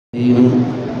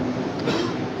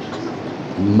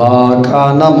मा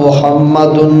काना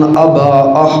मुहम्मदुन अबा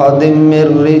अहदिम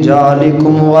मिर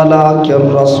रिजालिकुम वलाकिन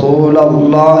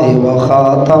रसूलल्लाहि व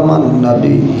खातमन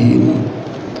नबिय्यीन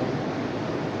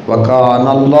व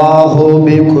कानल्लाहु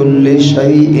बिकुल्लि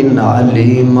शैइन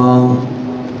अलीमा।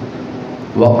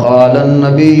 व क़ाला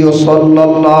नबिय्यु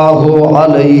सल्लल्लाहु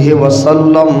अलैहि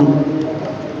वसल्लम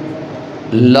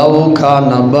लौ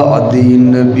काना बअदी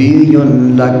नबिय्युन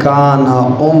लकाना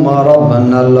उमर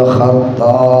इब्नुल ख़त्ताब।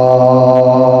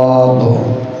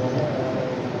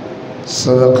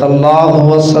 सदक़ल्लाहु व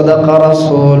सदक़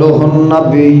रसूलुहुन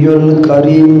नबियुल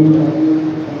करीम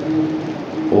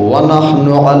व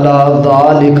नहनु अला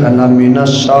ज़ालिका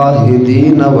लमिनश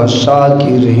शाहिदीन व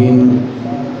शाकिरीन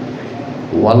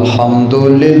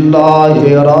वल्हम्दुलिल्लाहि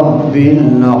रब्बिल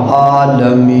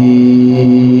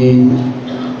आलमीन।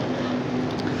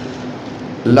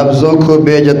 लफ्ज़ों को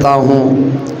बेचता हूँ,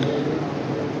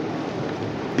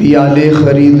 पियाले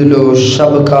ख़रीद लो,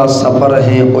 शब का सफ़र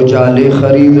है उजाले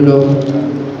ख़रीद लो।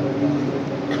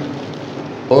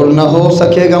 और न हो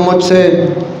सकेगा मुझसे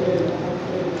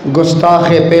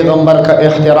गुस्ताखे पैगंबर का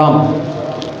एहतराम,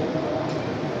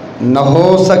 न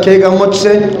हो सकेगा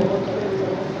मुझसे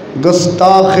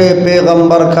गुस्ताखे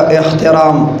पैगंबर का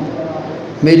एहतराम।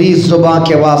 मेरी ज़ुबान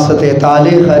के वास्ते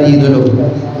ताले ख़रीद लो।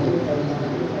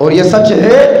 और ये सच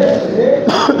है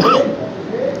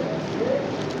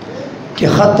कि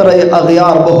ख़तरे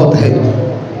अग़यार बहुत है।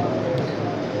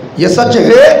 ये सच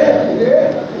है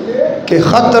कि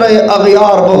ख़तरे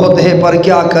अग़यार बहुत है, पर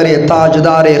क्या करे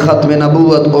ताजदार ख़त्म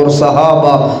नबूवत और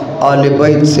सहाबा आले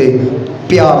बैत से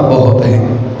प्यार बहुत है।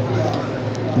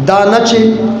 दानच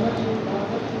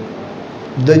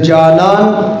द जानान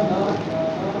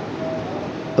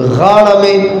गाड़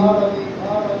में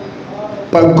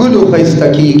पगुलु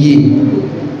खैस्तकीगी,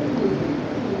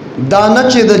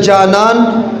 दानच द जानान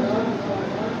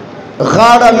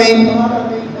गाड़ में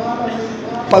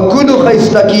पगुलु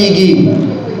खैस्तकीगी।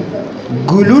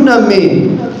 गुलुन में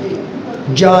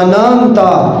जानान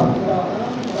ता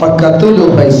पकतुलु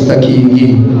खैस्तकीगी,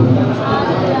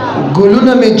 गुलुन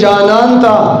में जानान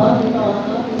ता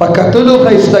पकतुलु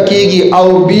खैस्तकीगी। औ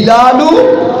बिलालु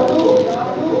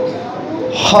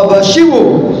हबशिवो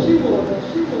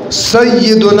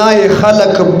सय्यदुनाए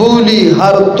खलक बोली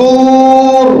हर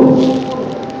तूर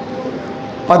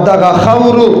पदगा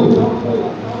खौरु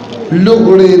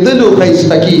लुगड़े दिलु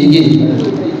खैस्तकीगी।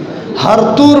 हर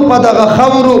तूर पदगा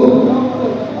खौरु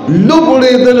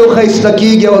लुगड़े दिलु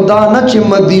खैस्तकीगी। और दानच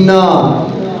मदीना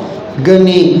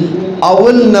गनी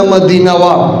अवल न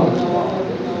मदीनावा,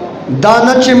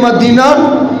 दानच मदीना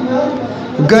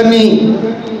गनी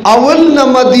अवल न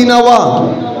मदीनावा।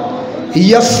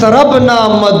 यसरबना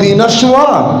मदीनशवा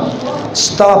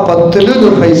स्तापतलुल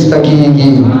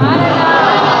खैस्तकीगी,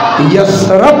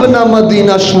 यसरबना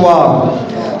मदीनशवा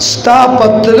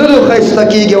स्तापतलुल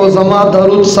खैस्तकीगी। और जमा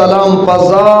दरुद सलाम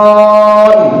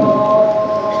पजान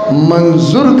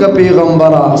मंजूर का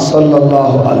पैगंबरा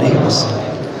सल्लल्लाहु अलैहि वसल्लम।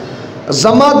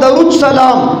 जमा दरुद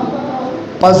सलाम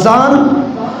पजान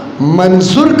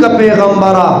मंजूर का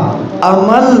पैगंबरा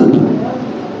अमल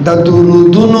द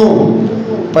दुरूदुनो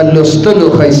पल्लुस्तलु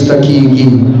खैस्तकीगी।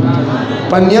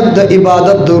 पनियत द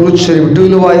इबादत दुरूद शरीफ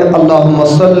डुलवाए। अल्लाहुम्मा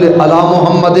सल्लि अला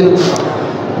मुहम्मदिन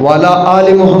वाला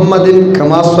आलि मुहम्मदिन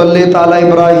कमा सल्लैता अला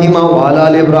इब्राहीम वाला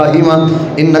आलि इब्राहीम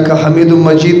इन्नका हमीदुम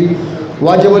मजीद।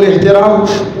 वाजिबुल एहतराम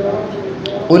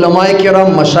उलमाए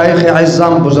किराम, मशाइख़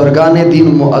अज़्ज़ाम, बुज़ुर्गान दीन,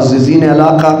 मुअज़्ज़िज़ीन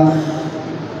इलाक़ा,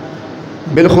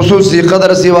 बिलख़ुसूस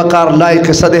क़दर ज़ी वक़ार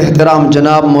लायक़ सद एहतराम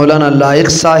जनाब मौलाना लायक़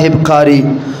साहिब कारी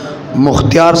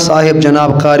मुख्तियार साहिब,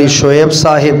 जनाब कारी शोएब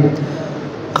साहिब,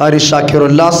 कारी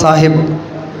शाकिरुल्लाह साहिब,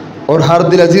 और हर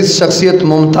दिल अज़ीज़ शख्सियत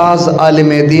मुमताज़ आलिम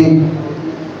दीन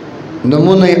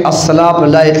नमूने अस्सलाब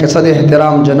लायक़ सद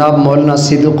एहतराम जनाब मौलाना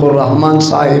सिद्दीक़ुर रहमान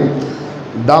साहिब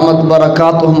दामत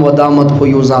बरकातुहुम व दामत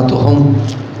फ़ुयूज़ातुहुम,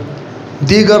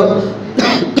 दीगर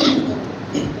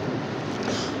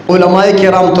उलमाए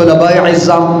किराम, तुलबाए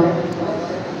इज़्ज़ाम,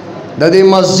 ददे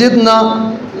मस्जिद ना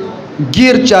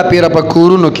गिर चापेरा पर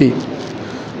कूरुन की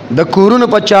द कूरुन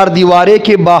पर चार दीवारे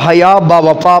के बाहया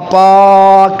बावफा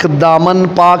पाक दामन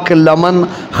पाक लमन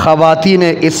ख़वातीन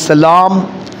इस्लाम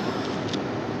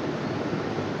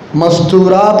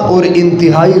मस्तूरात और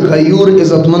इंतहाई गयूर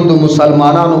इज़्ज़तमंद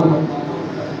मुसलमानानो,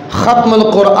 ख़त्मुल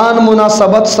क़ुरआन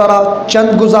मुनासबत सरा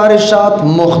चंद गुजारिशात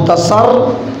मुख्तसर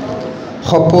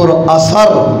खपुर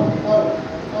असर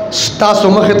स्तासु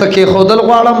मखे तके खोदल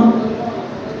ग़वाड़म।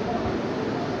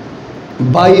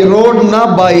 बाई रोड ना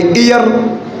बाई एयर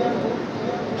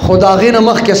खुदागे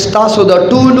नमख के स्तासु द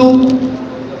टूलू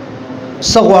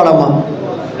सगवाड़मा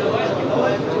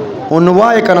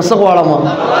ونوای کنه څه غواړم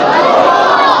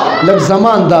لږ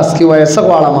زمان داس کې وایه څه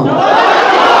غواړم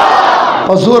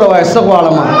په زوره وایه څه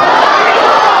غواړم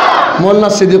مولانا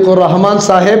صدیق الرحمن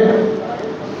صاحب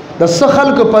د څه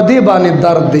خلکو په دې باندې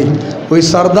درد دی وی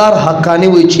سردار حقانی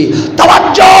وی چې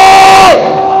توجه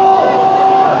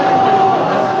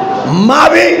ما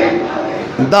وی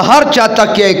د هر چا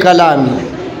تکیه کلام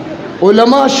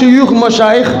علما شیوخ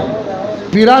مشایخ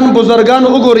پیران بزرگان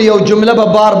وګوري یو جمله به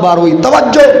بار بار وی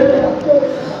توجه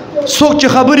څوک چې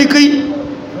خبرې کوي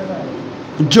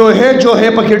جو ہے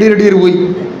پکې ډیر ډیر وی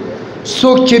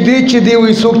څوک چې دی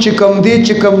وی څوک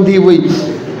چې کم دی وی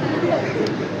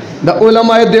د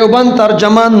علماء دیوبند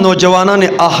ترجمان نوجوانان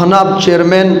احناب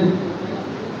چیئرمین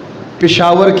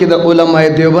پشاور کې د علماء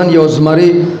دیوبند یو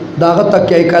زمری داغه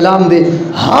تکیه کلام دی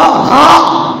ہاں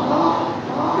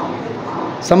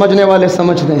سمجھنے والے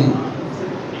سمجھتے ہیں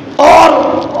اور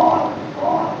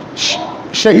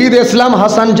شہید اسلام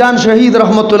حسن جان شہید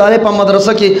رحمت اللہ علیہ پا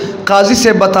مدرسہ کی قاضی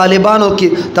سے بطالبانوں کی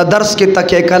تا درس کے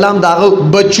تکیہ کلام داغو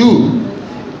بچو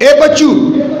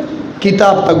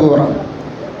کتاب تا گورا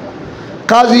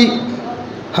قاضی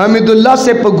حمید اللہ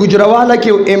سے پا گجروالا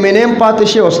کی ایم پاتے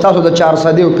شے استاسو دا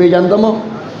 400 دیو پی جاندمو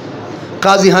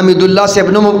قاضی حمید اللہ سے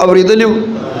ابنمو اوریدلیو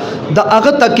دا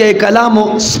اغا تکیہ کلامو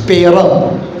سپیرا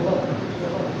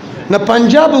نہ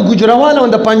پنجاب گجروالا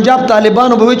نہ پنجاب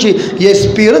طالبانوں بوچی یہ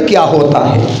سپیر کیا ہوتا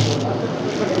ہے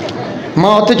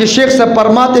ماں ہوتے شیخ سے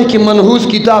فرماتے کہ منحوس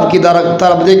کتاب کی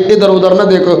طرف دیکھ ادھر ادھر نہ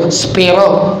دیکھو سپیر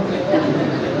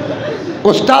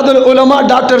استاد العلماء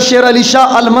ڈاکٹر شیر علی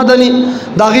شاہ المدنی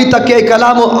داغی تکیہ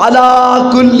کلام علی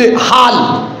کل حال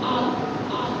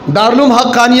دارالعلوم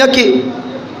حقانیہ کی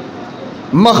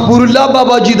مخبور اللہ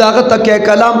بابا جی داغی تکیہ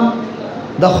کلام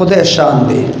دا خود شان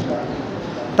دے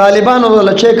طالبانو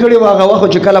ولا چې کړي واغه واخو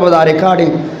چې کله به دا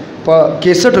ریکارډینګ په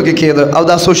کیسټو کې کېده او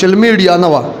دا سوشل میډیا نه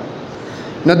و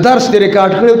نو درس دې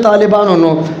ریکارډ کړي طالبانو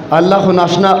نو الله خو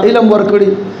ناشنا علم ورکړي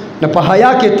نو په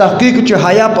حیا کې تحقیق چې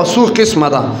حیا په څو قسمه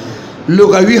ده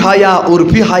لغوي حیا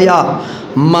عرفي حیا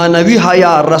معنوي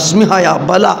حیا رسمي حیا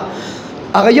بلا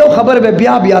هغه یو خبر به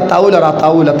بیا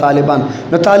تاول طالبان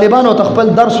نو طالبانو خپل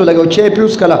درس لګو چې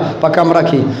پیوس کله په کمره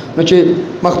کې نو چې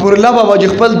مخبور الله بابا جی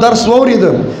خپل درس وورید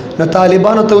نو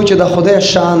طالبانو ته چې د خدای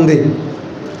شان دی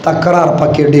تکرار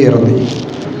پکې ډیر دی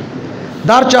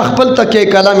دار چا خپل تکیه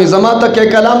کلام زما تکیه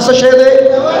کلام څه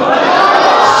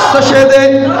شه دی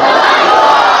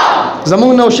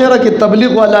زمون نو شهره کې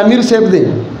تبلیغ والا امیر صاحب دی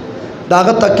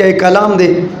داغه تکیه کلام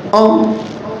دی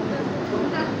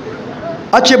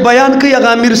اچھے بیان کئی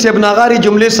اگا امیر صاحب ناغاری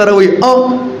جملے سروئی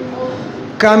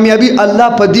کامیابی اللہ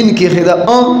پا دین کی خدا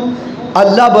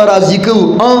اللہ برازی کو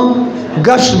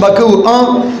گشت بکو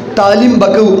تعلیم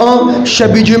بکو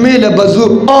شبی جمیل بزو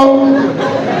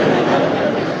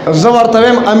زور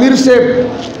تویم امیر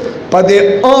صاحب پا دے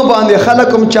باندے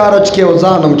خلقم چارج کے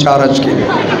وزانم چارج کے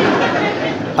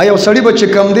ایو سڑی با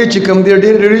چکم دے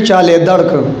ڈیر چالے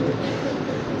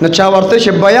دڑک نچا ورتے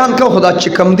شے بیان کو خدا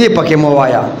چکم دے پاکے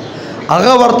موایا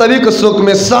اغا ورطوی که سوک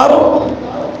میں سر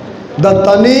دا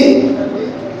تنی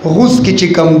غوز کی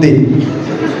چکم دے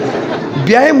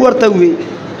بیائیم ورطوی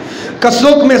که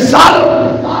سوک میں سر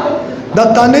دا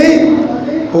تنی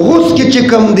غوز کی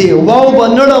چکم دے واو با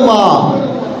نڑما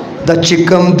دا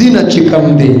چکم دی نا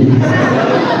چکم دے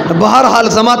بہر حال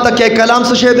زمان تک یہ کلام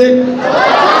سشے دے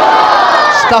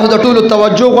ستاہ دا طول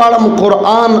توجہ غارم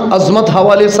قرآن عظمت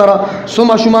حوالے سرا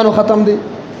سما شمانو ختم دے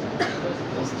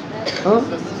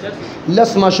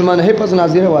لس ماشومان حفظ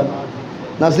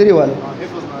ناظری والا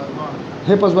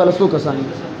حفظ والا سو کسان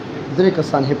درې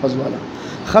کسان حفظ والا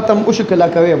ختم اوشو کلا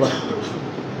کوي با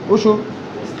اوشو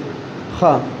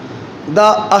ها دا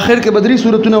آخر کې بدري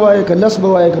صورتونه وایي ک لس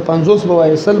بوایي ک 50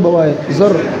 بوایي سل بوایي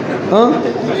زر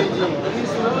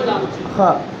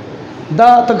ها دا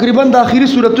تقریبا د اخیری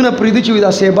صورتونه پریدي چې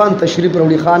دا سیبان تشریف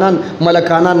وروړي خانان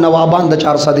ملکانان نوابان د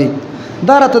 400 دي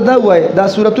دا راته دا وایي دا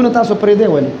صورتونه تاسو پریدي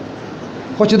ولې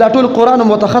خو چې دا ټول قرآن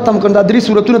مو ته ختم کړ دا 3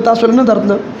 صورتونه تاسو نه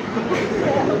درتله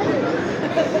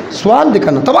سوال دی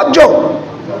کنه توجه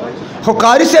خو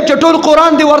قاری صاحب چې ټول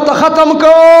قرآن دی ورته ختم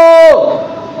کو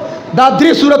دا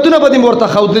 3 صورتونه به دې ورته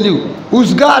ښودلي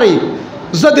اوسګارې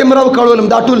زه دې م راو کړولم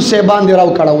دا ټول سیبان دې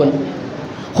راو کړول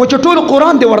خو چې ټول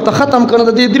قرآن دې ورته ختم کړه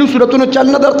د دې 3 صورتونو چل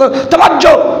نه درته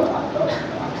توجه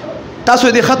تاسو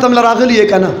دې ختم لراغلی یې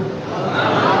کنه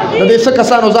د دې څه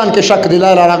کسانو ځان کې شک دی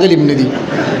لا راغلی م نه دي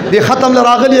دې ختم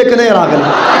لراغلی یې که نه راغلی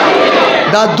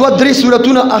دا 2-3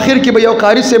 صورتونه اخر کې به یو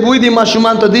قاری صاحب وایي دې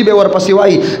ماشومان ته دی به ورپسې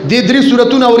وایي دې 3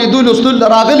 صورتونه اورېدو لوستل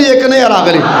راغلی یې که نه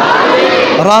راغلی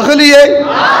راغلی یې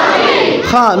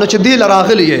ها نو چې دې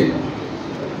راغلی یې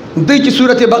دوی چې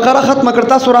سورت بقره ختمه کړ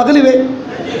تاسو راغلی وې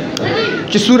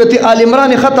چې سورت آل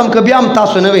عمران ختم که بیا هم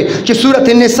تاسو نه وي، چې سورت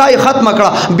نساء ختم کړه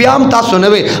بیا هم تاسو نه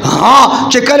وي، ها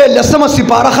چې کله 10مه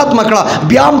سپاره ختم کړه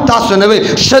بیا هم تاسو نه وي،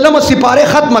 20مه سپاره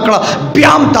ختم کړه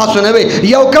بیا هم تاسو نه وي،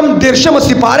 یو کم 30مه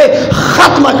سپاره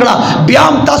ختم کړه بیا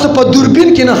هم تاسو په دوربین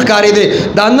کې نه ښکارېدی.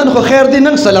 دا نن خو خیر دی،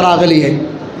 نن سره راغلی یې.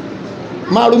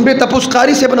 ما ړومبې تپوس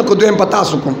قاري صاحب نه کو، دویم په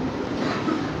تاسو کوم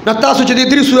نه. تاسو چې د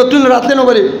 3 سورتونو راتلې نو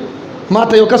ولې ما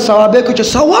ته یو کس ثواب یې کو چې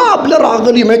ثواب له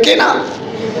راغلی مې کېنه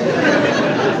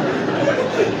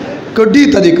کډی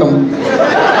ته دې کوم.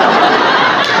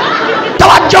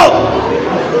 توجه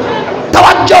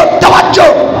توجه توجه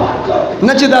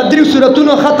نه چې دا 3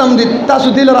 سورتونو ختم دي تاسو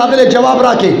دې له راغلی جواب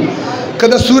راکې. که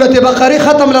د سورت بقره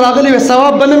ختم له راغلی وي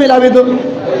ثواب به نه میلاوېدو،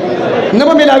 نه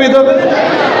به میلاوېدو.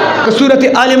 که سورت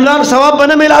آل عمران ثواب به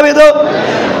نه میلاوېدو.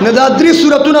 نه دا 3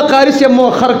 سورتونه قاري صاحب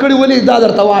مؤخر کړي ولې دا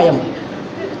درته وایم،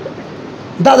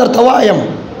 دا درته وایم.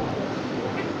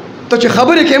 ته چې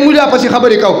خبرې کوې مولا پسې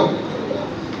خبرې کوو،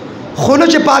 خو نه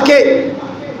چې پاکې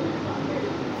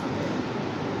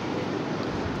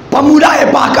په مولا یې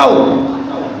پاکو.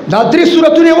 دا 3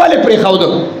 سورتونه ولې پرېښودو؟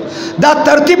 دا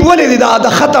ترتیب ولې دی؟ دا د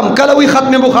ختم کله وی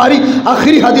ختم بخاری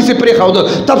آخري حدیث پرېښودو،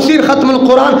 تفسیر ختم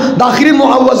القرآن د آخري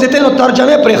معوذتین او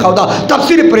ترجمه پرېښوده،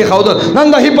 تفسیر پرېښوده.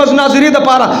 نن د حفظ ناظري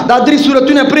دپاره دا 3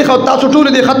 سورتونه پرېښود. تاسو ټولو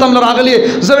دې ختم نه راغلي.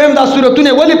 زه وایم دا سورتونه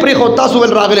ولې پرېښود، تاسو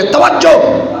ولې راغلي؟ توجه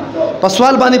په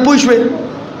سوال باندې پوه شوې،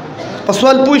 په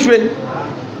سوال پوه شوې.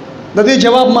 د دې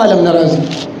جواب مالم نه راځي،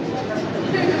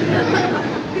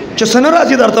 چې څه نه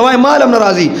راځي درته وایم مالم نه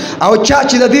راځي. او چا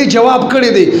چې د دې جواب کړی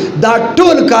دی دا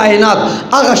ټول کائنات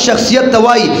هغه شخصیت ته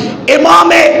وایي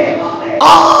امام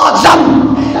اعظم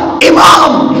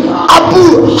امام ابو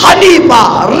حنیفه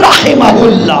رحمه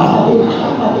الله.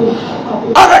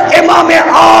 هغه امام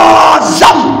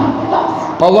اعظم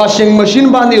په واشنګ ماشین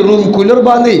باندې روم کولر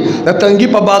باندې د تنګي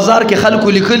په بازار کې خلکو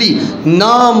لیکلي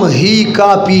نام ہی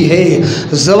کافی ہے.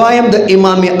 زوایم د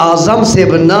امام اعظم سے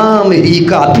نام ہی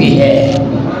کافی ہے،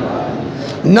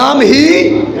 نام ہی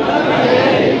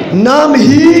نام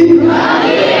ہی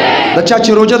د چا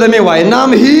چې روزه د مې وای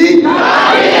نام ہی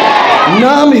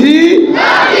نام ہی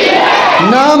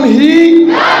نام ہی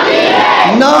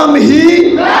نام ہی.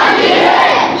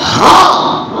 ها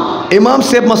امام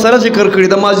صاحب مسله ذکر کړی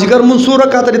د مازیګر منصور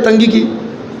رکعت د تنګي کی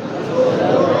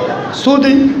سو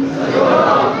دی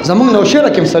زمونږ نو شعر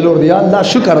کې مسلور دی. الله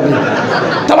شکر دی.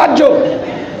 توجه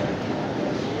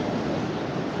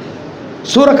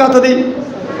سو رکعت دی،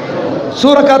 سو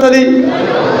رکعت دی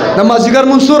د مازیګر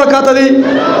منصور رکعت دی.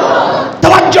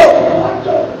 توجه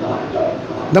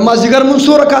د مازیګر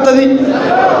منصور رکعت دی.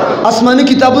 آسمانی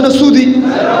کتابونه سودی،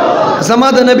 زما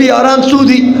د نبی اران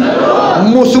سودی.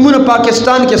 موسمونه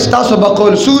پاکستان کې ستاسو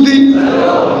بقول سودی.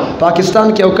 پاکستان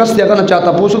کې یو کس دی هغه نه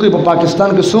چاته پوښتنه کوي په پاکستان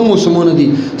کې څو موسمونه دي.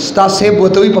 ستاسو صاحب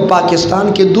وته وي په پاکستان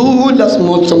کې 12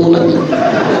 موسمونه دي.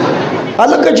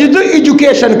 الکه چې د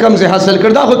ایجوکیشن کم ځای حاصل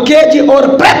کړ دا خو کې جی اور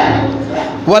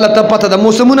پرپ ولا ته پته د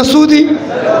موسمونه سودی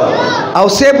او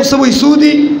صاحب سوي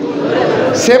سودی.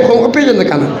 صاحب خو پیژنه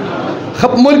کنه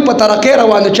خپ ملک په ترقی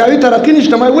روان دی. چاوي ترقی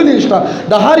نشته ما ولې نشته؟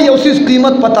 د هر یو سیس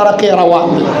قیمت په ترقی روان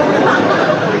دی،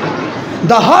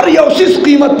 د هر یو سیس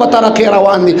قیمت په ترقی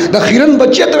روان دی. د خیرن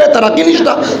بچی ته ترقی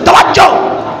نشته. توجه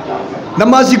د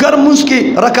مازیګر منځ کې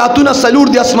رکعتونه سلور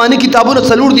دي، آسماني کتابونه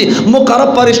سلور دي، مقرب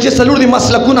فرشته سلور دي،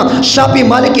 مسلکونه شافعي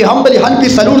مالکي حنبلي حنفي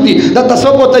سلور دي، د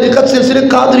تصوف او طریقت سلسله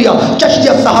قادریه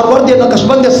چشتیه سحرورد د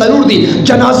نقشبند سلور دي،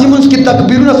 جنازي منځ کې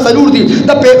تکبیرونه سلور دي،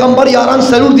 د پیغمبر یاران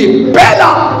سلور دي.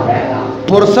 پهلا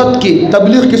فرصت کې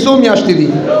تبلیغ کې څو میاشتې دي؟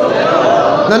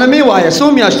 نه نه مې وایه څو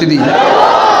میاشتې دي؟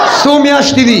 څو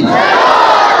میاشتې دي؟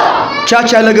 چا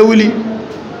چا لګولي؟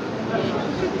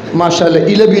 ماشاءالله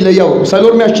ایله بیله یو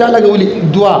سلور میاشت چا لګولي؟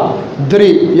 2 3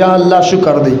 یا الله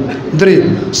شکر دی 3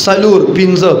 سلور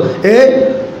 5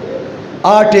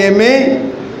 آٹے میں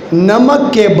نمک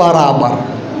کے برابر،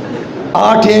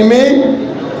 آٹے میں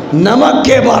نمک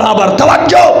کے برابر.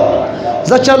 توجہ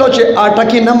ز چلو چې آٹا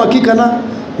کې نمک کی کنا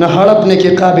نه هړپنے کے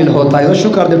قابل ہوتا ہے.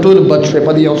 شکر دے ټول بچ شوی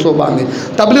په دې یو څو باندې.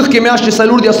 تبلیغ کې میاشتې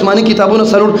سلور دي، آسماني کتابونه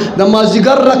سلور، د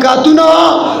مازیګر رکعتونه.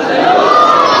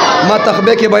 ما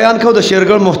تخبه کې بیان کو د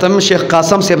شیرګل محترم شیخ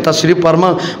قاسم صاحب تشریف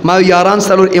فرما. ما یاران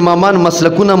سلور امامان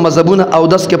مسلکونه مذهبونه او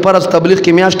دس کې فرض تبلیغ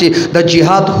کې میاشتې د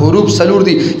جهاد حروف سلور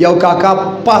دي. یو کاکا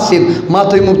پاسید ما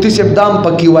ته مفتی صاحب دام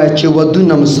پکې وای چې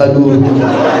ودونم سلور دي.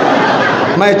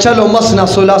 ما چلو مسنا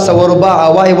ثلاثه ورباع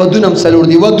وای ودونم سلور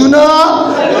دي. ودونا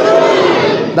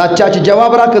دا چا چې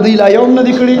جواب را کدی لا یوم نه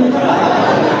دی کړی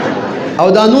او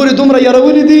دا نور دومره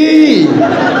يرولې دي.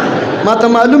 ما ته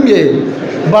معلوم یې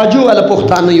باجو والا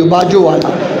پښتانه یو باجو والا.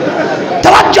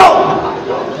 توجه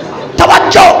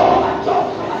توجه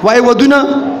وای ودونه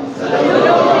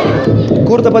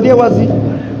کور ته په دې آواز دي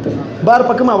بار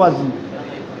په کوم آواز دي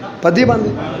په دې باندې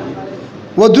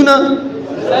ودونه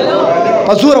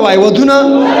په زور وایي ودونه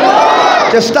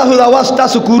چې ستاسو د آواز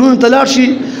ستاسو کورونو ته لاړ شي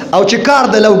او چې کار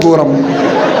د لو ګورم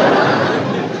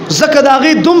ځکه د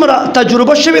هغې دومره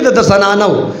تجربه شوې ده د زنانو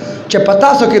چې په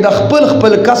تاسو کې د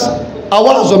خپل کس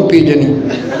اواز هم پېژني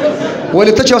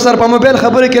ولې ته چې ورسره په موبایل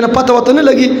خبرې کوې نه پته ورته نه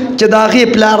لګي چې د هغې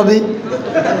پلار دی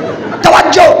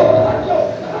توجه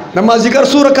د مازدیګر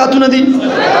څو رکعتونه دي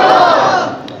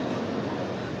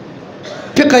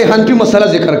فقه حنفي مسله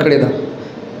ذکر کړې ده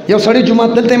یو سړی جومات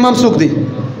دلته امام څوک دی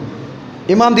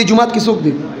امام دی جومات کې څوک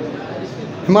دی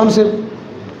امام صاحب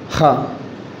ها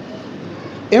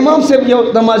امام صاحب یو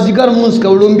د مازدیګر لمونځ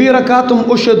کوو لومبي رکعت هم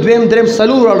وشو دویم دریم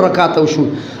څلور رکعت وشو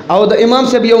او د امام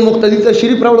صاحب یو مقتدي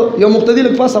تشریف راوړو یو مقتدي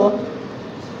لږ پاسه وه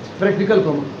پریکټیکل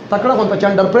کوم تکړه غونته چې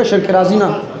انډر پریشر کې راځي نه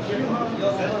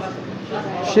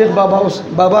شیخ بابا اوس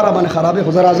بابا را باندې خرابې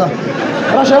خو زه راځه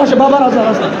راشه بابا راځه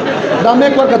دا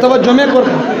میک ورکړه توجه میک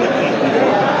ورکړه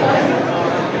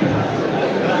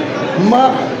ما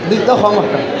دلته خو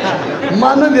مخکړه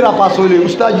ما نه دي را پاسولی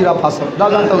استاد جی را پاسو دا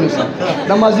ځان ته ونیسه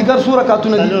د مازدیګر څو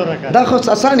رکعتونه دي دا خو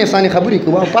اسانې خبرې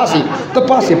کوو پاسې ته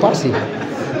پاسې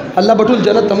الله به ټول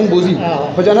جنت ته مونږ بوځي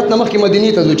خو جنت نه مخکې مدینې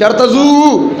ته ځو چېرته ځو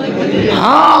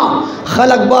ها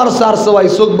خلک بار سار سوای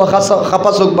څوک به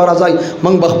خفه څوک به راځي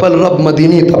مونږ به خپل رب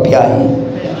مدینې ته بیایي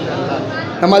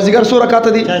د مازدیګر څو رکعته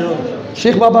دي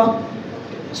شیخ بابا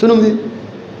څه نوم دی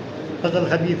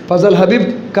فضل حبیب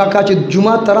کاکا چې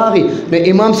جمعات ته راغی نو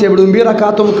امام صاحب لومبي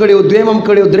رکعت هم کړی و دویم هم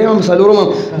کړی و دریم هم څلورم هم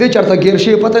دی چېرته ګیر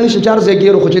شوي پته نه شي چار ځای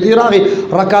ګیر خو چې دی راغی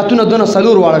رکعتونه دونه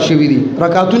څلور واړه شوي دي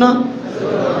رکعتونه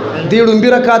دی لومبي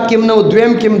رکعت کې هم نه و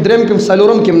دویم کې هم دریم کې هم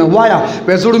څلورم کې هم نه وایه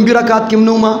وایي زه لومبي رکعت کې هم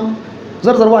نه وم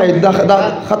زر وایه دا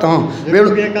ختم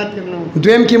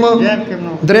دویم کې م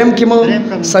دریم کې م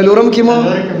څلورم کې م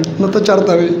نو ته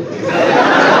چېرته وې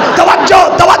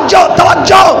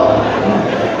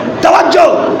توجه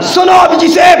سنو ابھی جی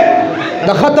صاحب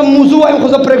دا ختم موضوع ہے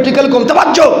خود پریکٹیکل کوم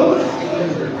توجہ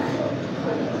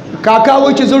کاکا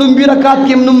وای چې زړم بي رکعت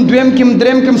کې منم دویم کې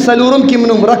دریم کې څلورم کې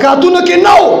منم رکعتونه کې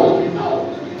نو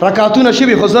رکعتونه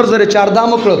شوي خو زر چار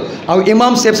دام وکړو او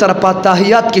امام صاحب سره په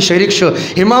تحیات کې شریک شو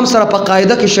امام سره په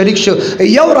قاعده کې شریک شو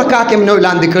یو رکعت هم نو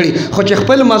لاندې کړي خو چې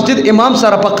خپل مسجد امام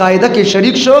سره په قاعده کې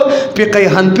شریک شو فقه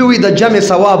حنفي وی د جمع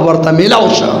ثواب ورته میلاو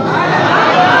شو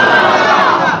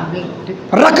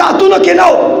رکعتونو کې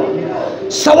نو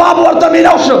ثواب ورته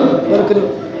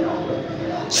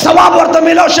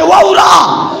میلاو شو واورا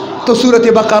تو سورت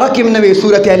بقره کې نه وي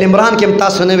سورت ال عمران کې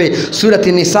تاسو نه وي سورت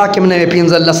النساء کې نه وي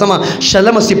 15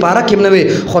 شلم سپاره کې نه وي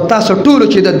خو تاسو ټول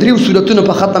چې د دریو سورتونو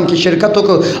په ختم کې شرکت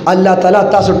وکړو الله تعالی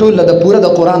تاسو ټول د پوره د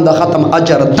قران د ختم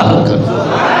اجر درک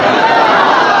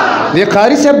وی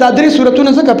قاری صاحب د درې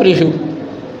سورتونو څخه پریښو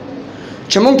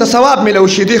چې مونږ ته ثواب ملو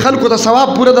شي دي خلکو ته ثواب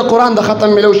پوره د قران د ختم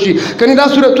ملو شي کني دا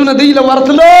سورتونه دی له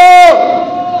ورتلو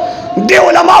دی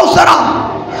علماء سره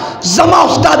زما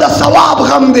استاد ثواب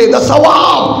غم دی د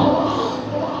ثواب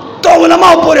تو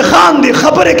علماء پورې خان دي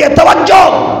خبره کې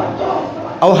توجه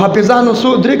او حافظانو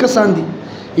سو درې کسان دي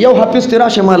یو حافظ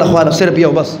تراشه مال خواله صرف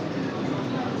یو بس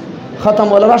ختم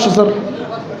ولا راشه سر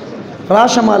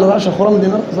راشه مال راشه خورم دي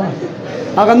نه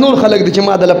هغه نور خلک دي چې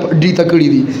ما د ډی ته کړی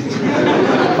دي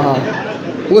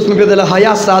اوس مې په دله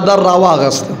حیا سردار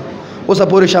راواغست اوس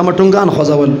پورې شامه ټونګان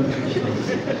خوځول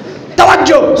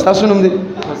توجه تاسو نوم دی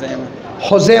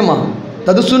حزیمه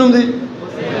دا د سنوم دی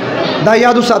دا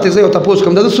یادو ساتي زه یو تاسو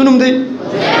کوم دا د سنوم دی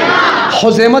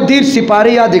حزیمه دیر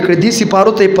سپاره یاد کړی دي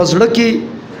سپارو ته پزړه کې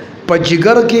په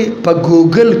جګر کې په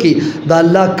ګوګل کې دا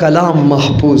الله کلام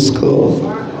محفوظ کو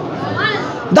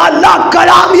دا الله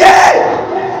کلام یې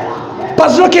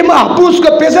پزړه کې محفوظ کو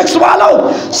فزکس والو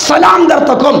سلام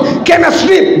درته کوم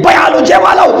کیمستري بایولوژي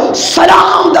والو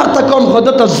سلام درته کوم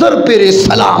خدای ته زر پیر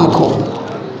سلام کو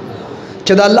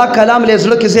چې دا الله کلام له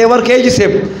زړه کې زیور کوي چې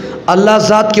الله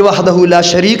ذات کې وحده لا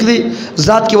شریک دی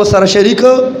ذات کې وسره شریک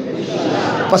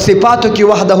په صفاتو کې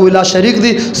وحده لا شریک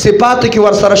دی صفاتو کې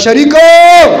ور سره شریک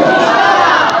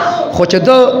خو چې د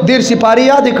ډیر سپاری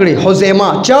یاد کړي حزیمه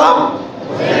چا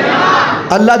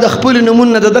الله د خپل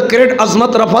نمونه د کریډ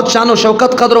عظمت رفعت شان او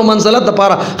شوکت قدر او منزلت د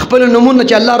پاره خپل نمونه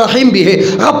چې الله رحیم بھی ہے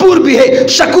غفور بھی ہے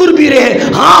شکور بھی رہے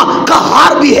ہاں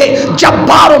قہار بھی ہے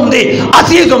جبار هم دی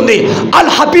عزیز هم دی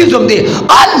الحفیظ هم دی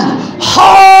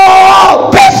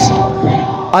الحافظ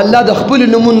الله د خپل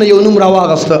نمونه یو نوم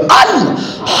راواغسته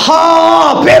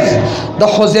الحافظ د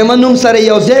حزیمه نوم سره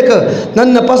یو ځای نن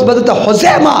نه پس بدته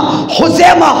حزیمه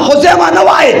نه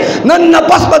وای نن نه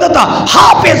پس بدته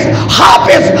حافظ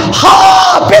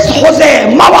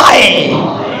حزیمه وای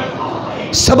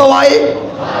سبا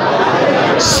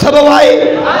وای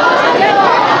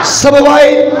सब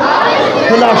वाए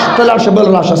तलाश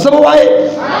बल राशा सब वाए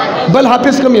बल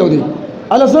हाफिज कम यू दे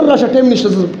अला जर राशा टाइम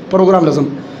निश्चित प्रोग्राम लजम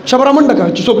शबरा मंड का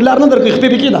चुसोक लार नंदर के खपे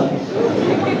बिकीदा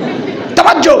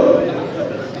तवज्जो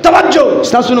तवज्जो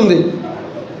स्ता सुनुम दे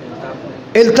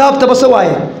इल्ताफ तबस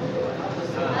वाए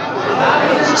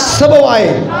सब वाए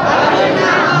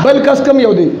बल कस कम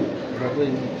यू दे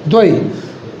दोई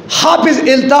हाफिज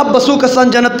इल्ताफ बसो कसान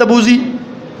जन्नत तबूजी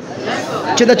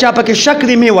चिदा चापा के शक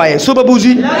दी में वाए सुबह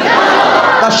बूजी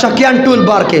का शकियान टूल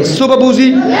बार के सुबह बूजी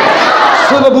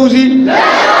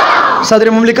सदर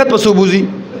मुमलिकत बसो बूजी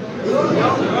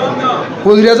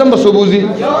वज़ीर आज़म बसो बूजी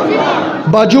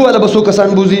बाजू वाला बसो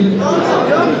कसान बूजी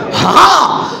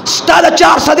हाँ स्टाद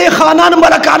चार सदे खानान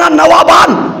मलकाना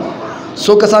नवाबान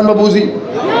सो कसान बबूजी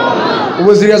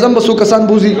वज़ीर आज़म बसो कसान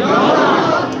बूजी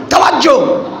तवज्जो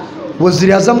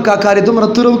वज़ीर आज़म का कार्य तुम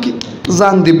रतुरो की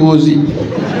जान दे बूजी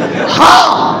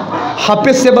हाँ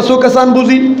हाफिज से बसो कसान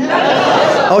बूजी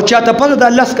और चाहता पता दा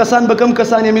लस कसान बकम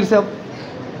कसान अमीर साहब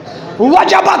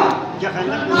वजबत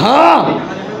हाँ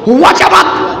वजबत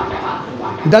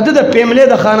दद पेमले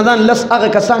द खानदान लस आगे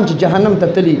कसान च जहन्नम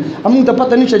ततली अमुं त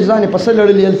पता नहीं जाने पसल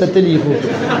लड़ली ततली हो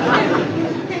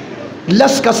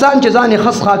लस कसान च जाने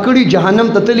खस खाकड़ी जहन्नम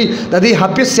ततली ददी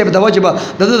हाफिज से दवजबा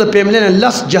दद पेमले ने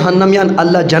लस जहन्नमियान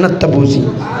अल्लाह जन्नत तबूजी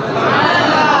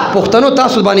पुख्तनो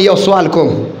तासु बानी यो सवाल को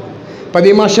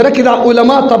पदे माशरे की दा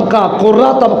उलमा तबका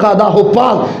कुर्रा तबका दा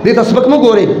हुपाल दे तसबक म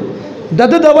गोरे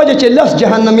दद दवज च लस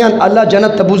जहन्नमियान अल्लाह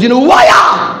जन्नत तबूजी न वाया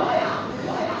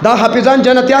दा हाफिजान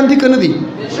जन्नतियान दी कन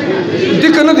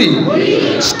दी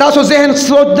स्तासो जहन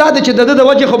सोच दा दे च दद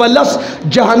दवज खो लस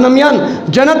जहन्नमियान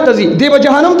जन्नत तजी देव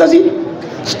जहन्नम तजी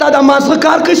स्तादा माज़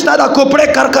कार कई स्तादा कोपड़े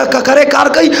कर करे कार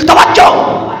कई तवज्जो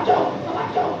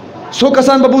सो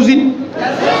कसान बबूजी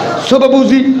सो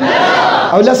बबूजी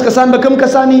और लस कसान बकम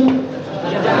कसानी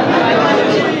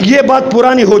ये बात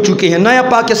पुरानी हो चुकी है नया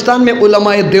पाकिस्तान में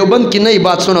उलमाए देवबंद की नई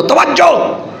बात सुनो तवज्जो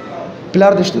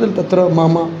प्यार दिश्ते दिल तत्र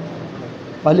मामा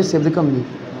वाले से कम नहीं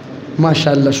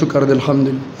माशाअल्लाह शुक्र दिल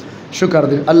अल्हम्दुलिल्लाह शुक्र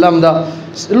दिल अल्लाह मदा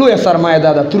लो या सरमाया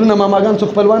दादा तुरुना मामा गान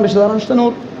सुख पलवान रिश्तेदारान शता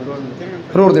नूर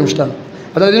रोर देम शता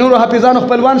अदा नूर हाफिजान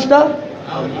पलवान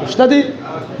शता दी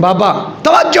बाबा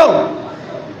तवज्जो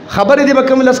खबर दे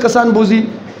बकम लस कसान बूजी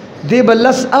दे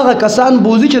बलस आगा कसान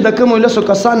बूजी च दकम लस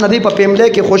कसान नदी प पेमले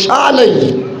के खुशहाल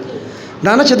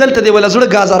दाना च दलते दे वाला जुड़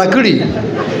गाजारा कड़ी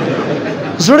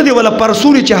जुड़ दे वाला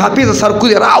परसूरी च हाफिज सरकु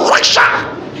दे राव रक्षा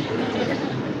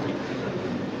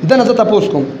दना जता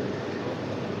पोस्को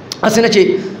असने च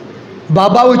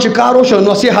बाबा वो चिकारो शो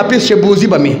नसे हाफिज च बूजी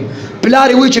बमी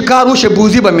पिलारी वो चिकारो श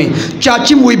बूजी बमी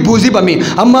चाची वो बूजी बमी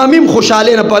अम्मामीम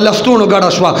खुशाले न पलस्तून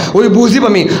गड़शवा वो बूजी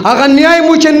बमी अगर न्याय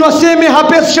मुझे नसे में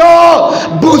हाफिज शो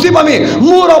बूजी बमी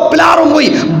मूरो पिलारो वो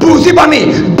बूजी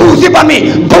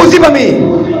बमी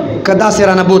कदा से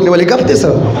राना बोतने वाली गफ्ते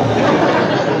सर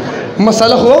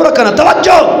मसला हो रखना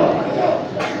तवज्जो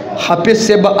हाफिज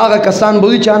से आगा कसान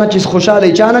बूजी चाना चीज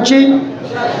खुशाले चाना ची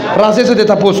राजे से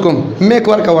देता पोस्कुम मैं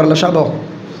क्वार का वरला शाबो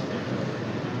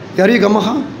यारी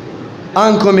गमहा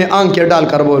आंखों में आंखें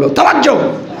डालकर बोलो तवज्जो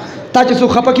ताकि सो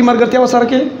खपा की मरगरते वो सर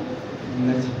के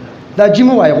दा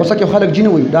जिमो आया गुस्सा के खालक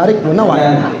जिनो हुई डायरेक्ट वो ना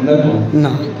आया ना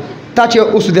ताकि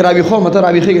उस दरावी खो मत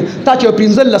रावी खे ताकि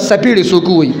पिंजल लसपीड़ी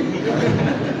सुकु हुई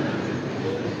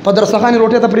पदर सखानी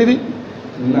रोटे ता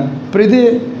प्रीदी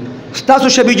तासु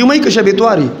शबी जुमई के शबी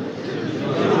त्वारी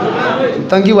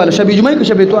तंगी वाला शबी जुमई के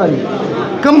शबी त्वारी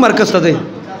कम मरकज थे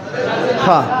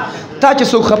हाँ ताकि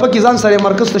सो खपा की जान सरे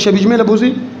मरकज शबी जुमे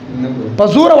लबूजी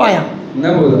पजूर वाया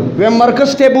वे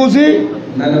मरकज ते बूजी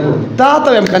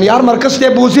ताता वेम कन यार मरकज ते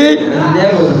बूजी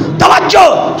तवज्जो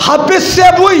हाफिज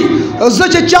से बुई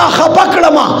जच चा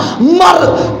खपकड़मा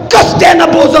मरकज ते न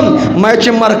बूजम मैं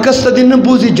च मरकज ते दिन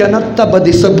बूजी जन्नत त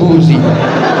बदी सब बूजी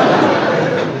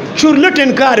चुरलट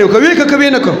इनकार हो कभी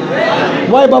न को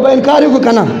वाई बाबा इनकार हो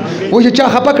कना वो चा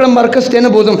खपकड़ मरकज ते न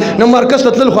बूजम न मरकज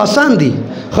ततल आसान दी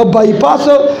खब बाईपास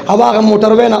अब आगे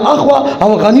मोटरवे ना अखवा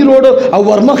अब गनी रोड अब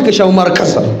वरमख के शव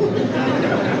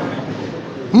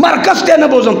मरकज ते न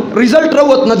बोजम रिजल्ट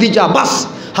रवत नतीजा बस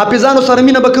हाफिजानो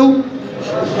सरमी न बकू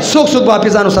सुख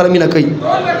हाफिजानो सरमी न कई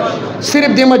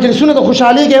सिर्फ दे मजलिसुन तो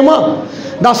खुशहाली के माँ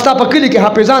दास्ता पकली के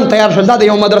हाफिजान तैयार शलदा दे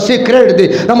मदरसे क्रेडिट दे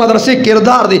न मदरसे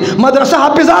किरदार दे मदरसा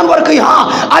हाफिजान वर कई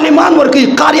हाँ आलिमान वर कई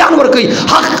कारियान वर कई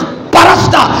हक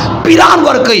परस्ता पीरान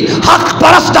वर कई हक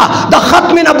परस्ता द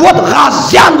खत्म नबूवत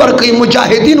गाजियान वर कई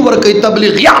मुजाहिदीन वर कई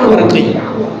तबलीगियान वर कई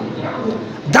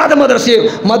दादा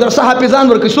मदरसा हाफिजान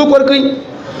वर कई सुख वर कई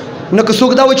न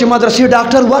सुख दा वच मदरसे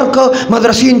डॉक्टर वर्क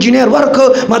मदरसे इंजीनियर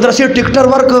वर्क मदरसे टिकटर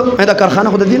वर्क मैं दा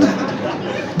कारखाना खुद दी ना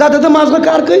दादा द माज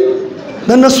कार कई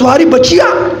द नसवारी बचिया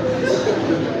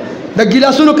د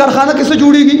ګلاسونو کارخانه کې څه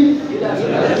جوړیږي؟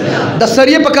 د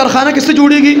سریې په کارخانه کې څه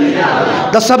جوړیږي؟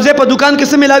 د سبزی په دکان کې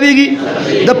څه ملاویږي؟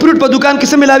 د فروټ په دکان کې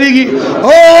څه ملاویږي؟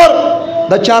 اور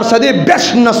د 400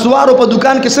 بیسټ نسوارو په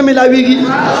دکان کې څه ملاویږي؟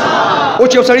 او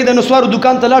چې سړی د نسوارو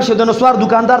دکان ته لاړ شي د نسوار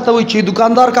دکاندار ته وایي چې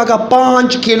دکاندار کاکا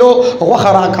 5 کیلو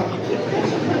غوښه راکړه،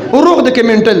 روغ د کې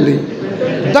منټل دی.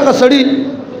 دغه سړی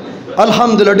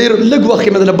الحمدلله ډېر لږ وخت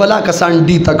کې مې د بلا کسان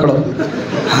ډي تکړه.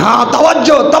 ها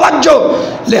توجه توجه،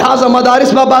 لہذا مدارس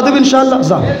به آبادوي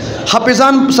انشاءالله،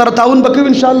 حافظان سره تعاون به کوي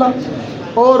انشاءالله.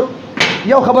 اور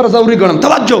یو خبر ضروري ګڼم،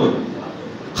 توجه،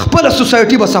 خپل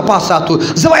سوسایټي به صفا ساتو.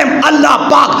 زه وایم الله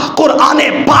پاک، قرآن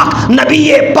پاک، نبی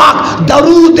پاک،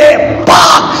 درود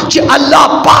پاک، چې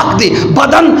الله پاک دی،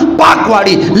 بدن پاک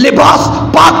غواړي، لباس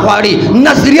پاک غواړي،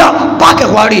 نظریه پاک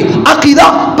غواړي، عقیده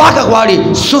پاک غواړي.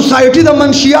 سوسایټي د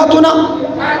منشیاتو نه،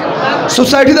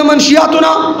 سوسایټي د منشیاتو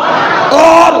نه.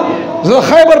 اور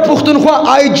خیبر پختونخوا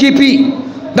آئی جی پی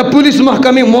د پولیس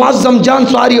محکمې معظم جان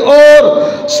سواری اور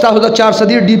ستاسو د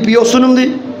 400 ڈی پی او سنم دی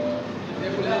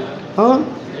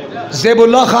زیب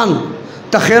الله خان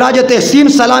ته خراج تحسین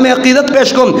سلام عقیدت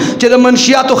پیش کوم چې د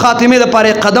منشیاتو خاتمه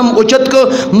لپاره قدم اوچت کو،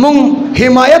 مونږ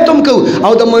حمایت هم کو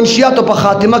او د منشیاتو په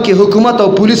خاتمه کې حکومت او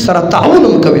پولیس سره تعاون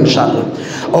هم کوو ان شاء الله.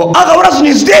 او هغه ورځ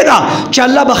نږدې ده چې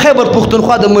الله به خیبر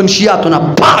پختونخوا د منشیاتو نه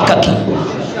پاک کړي.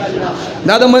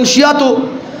 دا د منشیاتو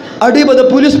اډې به د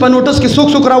پولیس په نوټس کې څوک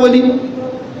څوک راولي،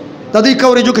 د دې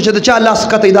کوریجو کې چې د چا لاس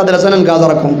کته دا د زنن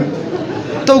غاځره کوم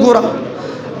ته وګوره.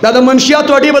 دا د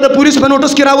منشیاتو اډې به د پولیس په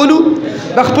نوټس کې راولو،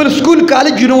 د خپل سکول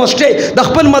کالج یونیورسيټي د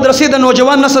خپل مدرسې د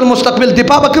نوجوان نسل مستقبل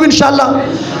دفاع وکوي ان شاء الله.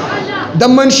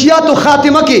 د منشیاتو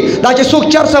خاتمه کې دا چې څوک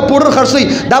 400 پوډر خرڅي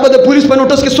دا به د پولیس په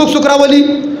نوټس کې څوک څوک راولي.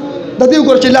 د دې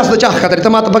وګور چې لاس د چا خطر ته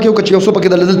ماته پکې وکړي یو څو پکې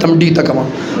د لدل تم ډی تکما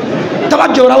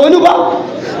توجه راولو با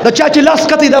د چا چې لاس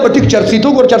کته دا به ټیک چرسي تو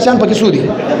ګور چرسيان پکې سودي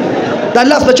دا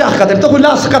لاس د چا خطر ته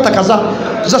لاس کته کزا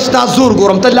زستا زور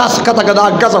ګورم ته لاس کته کدا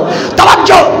غزو.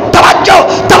 توجه توجه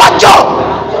توجه،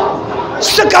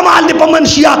 څه کمال دی په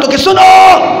منشیاتو کې. سنو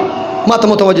ماته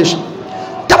متوجه شي،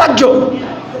 توجه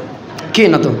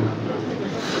کینه ته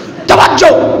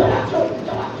توجه.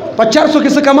 په 400 کې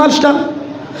څه کمال شته؟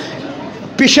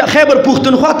 پیشه خیبر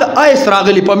پختونخوا ته آیس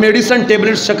راغلی په میډیسن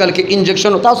ټیبلټ شکل کې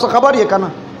انجکشن. تاسو خبر یې کنه؟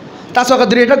 تاسو هغه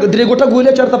درې ګوټه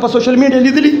ګولې چرته په سوشل میډیا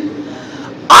لیدلی؟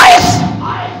 آیس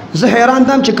زه حیران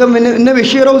دم چې کوم نوې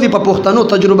شی راوځي په پښتنو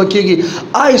تجربه کیږي.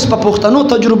 آیس په پښتنو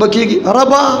تجربه کیږي،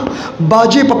 ربا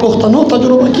باجې په پښتنو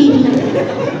تجربه کیږي،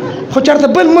 خو چرته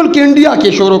بل ملک انډیا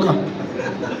کې شروع کا.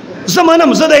 زه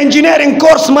منم، زه د انجینیرینګ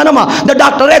کورس منم، د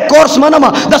ډاکټرۍ کورس منم،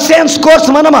 د ساينس کورس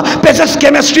منم، فزکس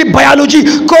کیمستري بایولوژي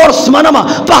کورس منم،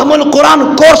 فهم القرآن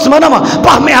کورس منم،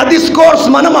 فهم حدیث کورس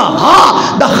منم، ها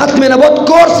د ختم نبوت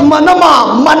کورس منم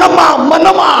منم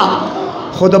منم.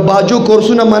 خو د باجو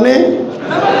کورسونه منې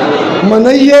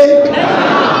منئیې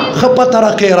خپه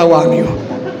ترقې روان یو.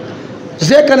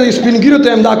 ځکه نه سپینګیرو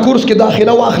ته هم دا کورس کې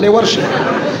داخله واخلې ورشه.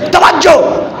 توجه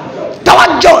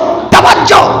توجه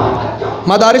توجه،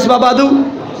 مدارس به آبادو،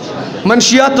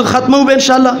 منشیات ختمو به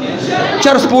انشاءالله،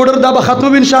 چرس پوډر دا به ختمو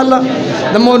به انشاءالله،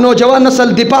 د نوجوان نسل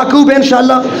دفاع کوو به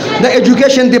انشاءالله، د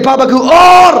ایجوکیشن دفاع به کوو.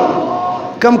 اور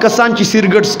کم کسان چې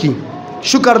سیرګټس کی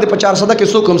شکر دې په 400 کې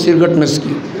څوک هم سیرګټ نس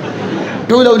کی.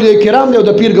 ټول اولیاء کرام دی او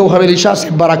د پیر ګوهر علي شاه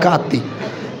صاحب برکات دي.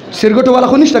 سیرګټو والا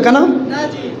خو نشته کنه؟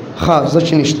 ها زه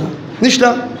چې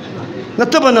نشته نه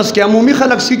ته به نس کې عمومي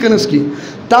خلک سي که نس کې.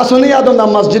 تاسو نه یادوم دا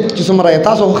مسجد چې څومره یې،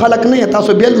 تاسو خلک نه یې،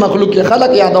 تاسو بیل مخلوق یې،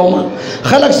 خلک یادوم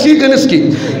خلک سي که نس کې.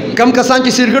 کم کسان چې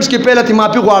سیرګټس کې پهله تی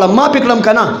معافي غواړم، معافي کړم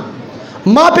که نه؟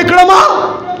 معافي کړم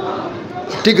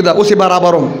ټیک ده، اوس یې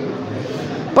برابروم.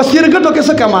 په سیرګټو کې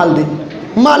څه کمال دی؟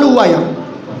 مال ووایم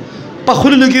په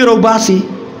خوله لږې روباسي،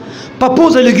 په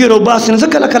پوزه لږې روباسي. زه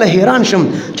کله کله حیران شم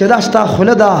چې دا ستا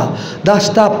خوله ده، دا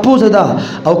ستا پوزه ده،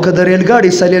 او که د ریل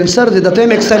ګاډي سلینسر دی د ته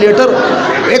هم اکسلیټر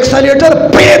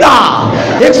پرېږده،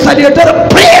 اکسلیټر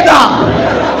پرېږده.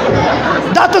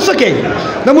 دا ته څه کوې؟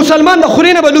 د مسلمان د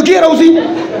خولې نه به لوګې راوځي؟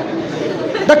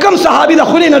 د کم صحابي د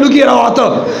خولې نه لوګې راوته؟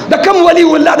 د کم ولی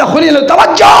الله د خولې نه؟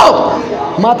 توجه،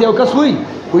 ما ته یو کس وایي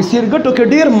سیرګټو کې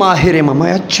ډېر ماهر یم.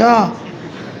 میں اچھا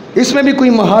اس میں بھی کوئی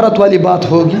مہارت والی بات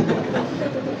ہوگی؟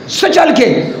 سچل کې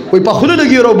وای په خوله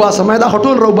لګي رو باسم، ما دا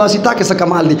ټول رو باسي تا کې څه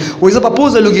کمال دي؟ وای زه په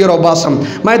پوزه لګي رو باسم،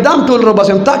 ما دام ټول رو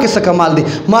باسم تا کې څه کمال دي؟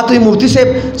 ما ته مفتی صاحب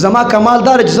زما کمال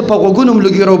دار چې زه په غوګونم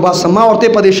لګي رو باسم، ما ورته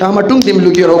په دې شامه ټونګ دې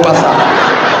لګي رو باسم.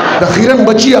 د خیرن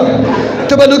بچیا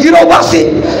ته به لګي رو باسي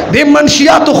د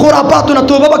منشیات او خرافاتو نه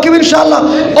توبه وکوي ان شاء الله.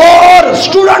 اور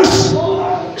سټوډنټس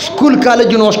سکول کالج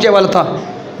یونیورسيټي والتا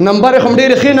نمبر هم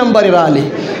ډېر ښه نمبر رالی،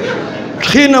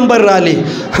 ښه نمبر رالی.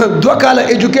 2 کاله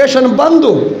ایجوکیشن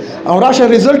بندو او راشه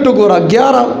رزلټ وګوره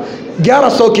 11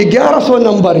 1100 की 1100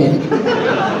 नंबर ही,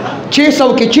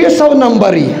 600 की 600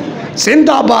 नंबर ही।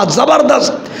 जिंदाबाद,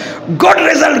 जबरदस्त, गुड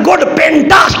रिजल्ट, गुड,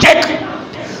 पेंटास्टिक।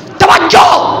 तवज्जो।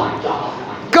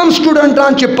 कम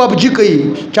स्टुडंटांचे पबजी कई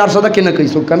 400 की न कई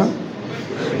सुका ना,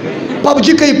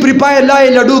 पबजी कई, फ्री फायर लाए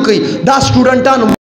लडू कई 10 स्टुडंटान